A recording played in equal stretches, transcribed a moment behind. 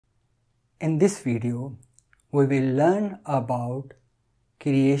In this video, we will learn about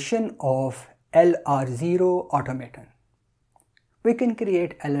creation of LR0 automaton. We can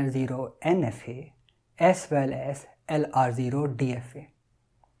create LR0 NFA as well as LR0 DFA.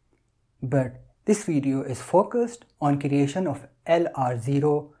 But this video is focused on creation of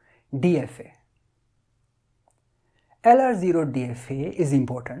LR0 DFA. LR0 DFA is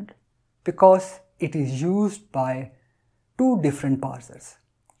important because it is used by two different parsers.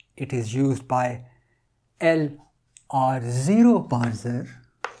 It is used by LR0 parser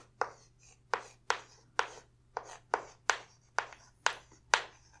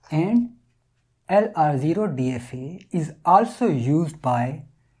and LR0 DFA is also used by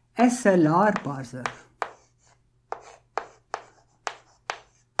SLR parser.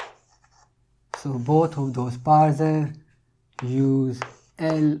 So both of those parsers use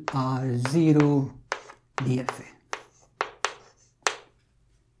LR0 DFA.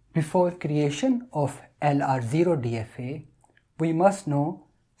 Before creation of LR0 DFA, we must know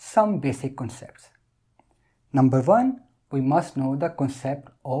some basic concepts. Number one, we must know the concept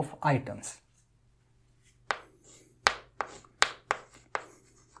of items.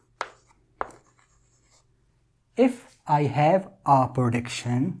 If I have a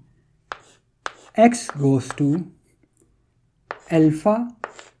prediction X goes to alpha,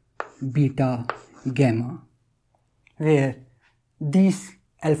 beta, gamma, where these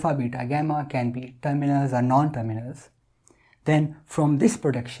alpha, beta, gamma can be terminals or non-terminals, then from this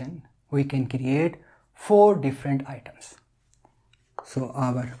prediction we can create four different items. So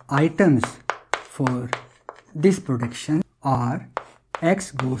our items for this prediction are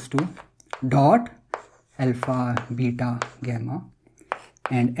X goes to dot alpha, beta, gamma,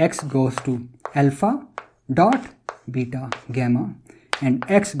 and X goes to alpha dot beta gamma, and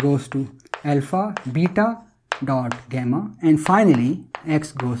X goes to alpha beta dot gamma, and finally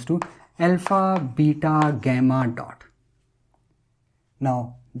X goes to alpha beta gamma dot.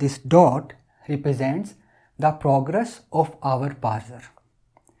 Now this dot represents the progress of our parser.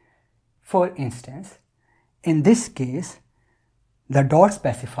 For instance, in this case, the dot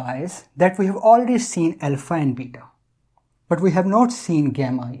specifies that we have already seen alpha and beta, but we have not seen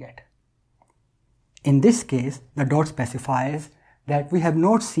gamma yet. In this case, the dot specifies that we have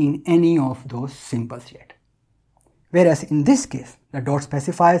not seen any of those symbols yet. Whereas in this case, the dot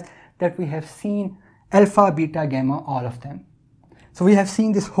specifies that we have seen alpha, beta, gamma, all of them. So we have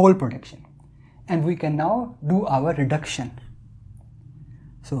seen this whole prediction, and we can now do our reduction.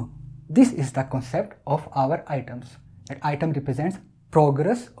 So this is the concept of our items. That item represents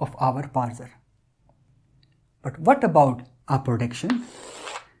progress of our parser. But what about a prediction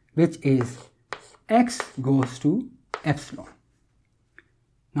which is X goes to epsilon?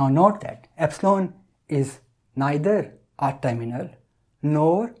 Now note that epsilon is neither a terminal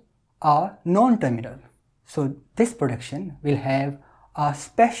nor a non-terminal. So this prediction will have a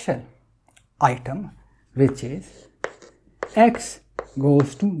special item which is X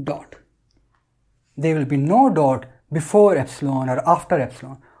goes to dot. There will be no dot before epsilon or after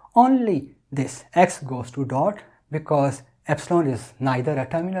epsilon. Only this X goes to dot, because epsilon is neither a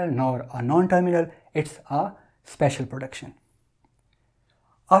terminal nor a non-terminal. It's a special prediction.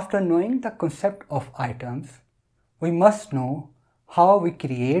 After knowing the concept of items, we must know how we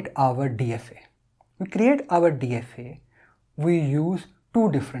create our DFA. We create our DFA, we use two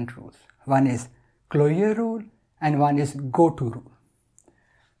different rules. One is closure rule and one is GOTO rule.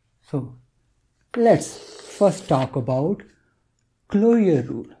 So let's first talk about closure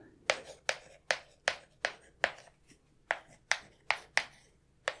rule.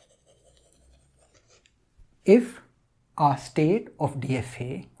 If a state of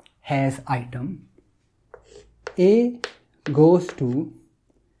DFA has item A goes to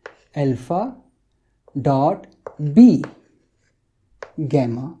alpha dot B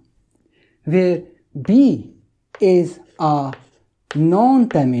gamma, where B is a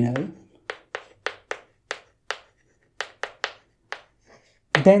non-terminal,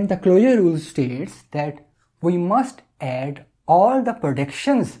 then the closure rule states that we must add all the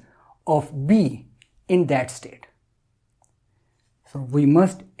predictions of B in that state. So we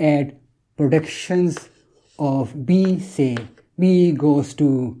must add predictions of B, say B goes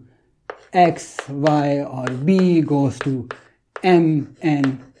to X, Y, or B goes to M,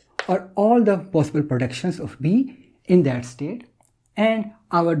 N, or all the possible predictions of B in that state, and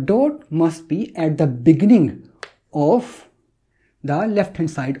our dot must be at the beginning of the left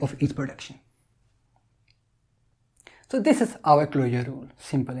hand side of each prediction. So this is our closure rule,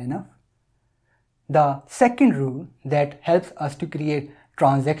 simple enough. The second rule that helps us to create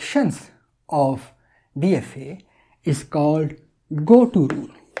transactions of DFA is called GOTO rule.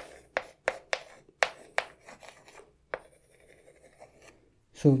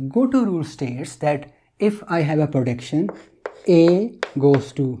 So GOTO rule states that if I have a prediction A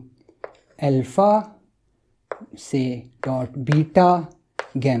goes to alpha, say dot beta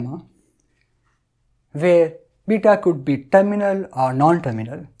gamma, where beta could be terminal or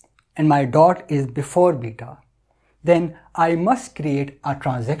non-terminal, and my dot is before beta, then I must create a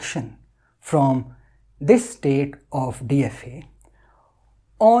transaction from this state of DFA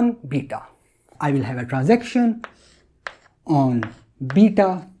on beta. I will have a transaction on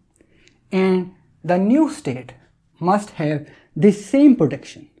beta, and the new state must have this same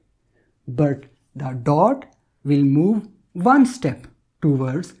prediction, but the dot will move one step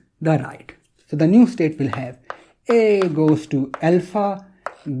towards the right. So the new state will have A goes to alpha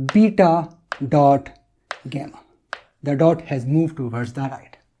beta dot gamma. The dot has moved towards the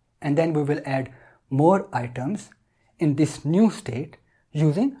right. And then we will add more items in this new state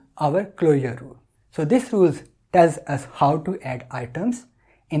using our closure rule. So this rule tells us how to add items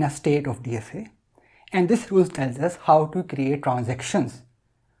in a state of DFA, and this rule tells us how to create transactions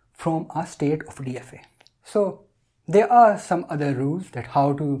from a state of DFA. So there are some other rules that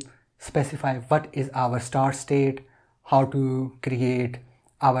how to specify what is our start state, how to create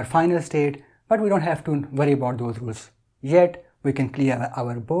our final state, but we don't have to worry about those rules yet. We can clear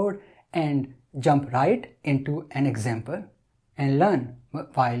our board and jump right into an example and learn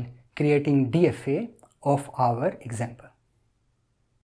while creating DFA of our example.